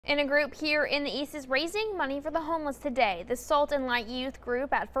And a group here in the East is raising money for the homeless today. The Salt and Light Youth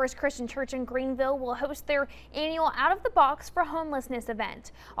Group at First Christian Church in Greenville will host their annual Out of the Box for Homelessness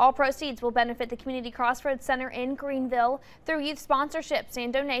event. All proceeds will benefit the Community Crossroads Center in Greenville. Through youth sponsorships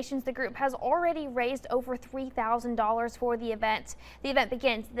and donations, the group has already raised over $3,000 for the event. The event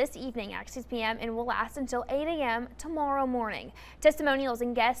begins this evening at 6 p.m. and will last until 8 a.m. tomorrow morning. Testimonials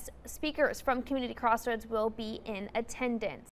and guest speakers from Community Crossroads will be in attendance.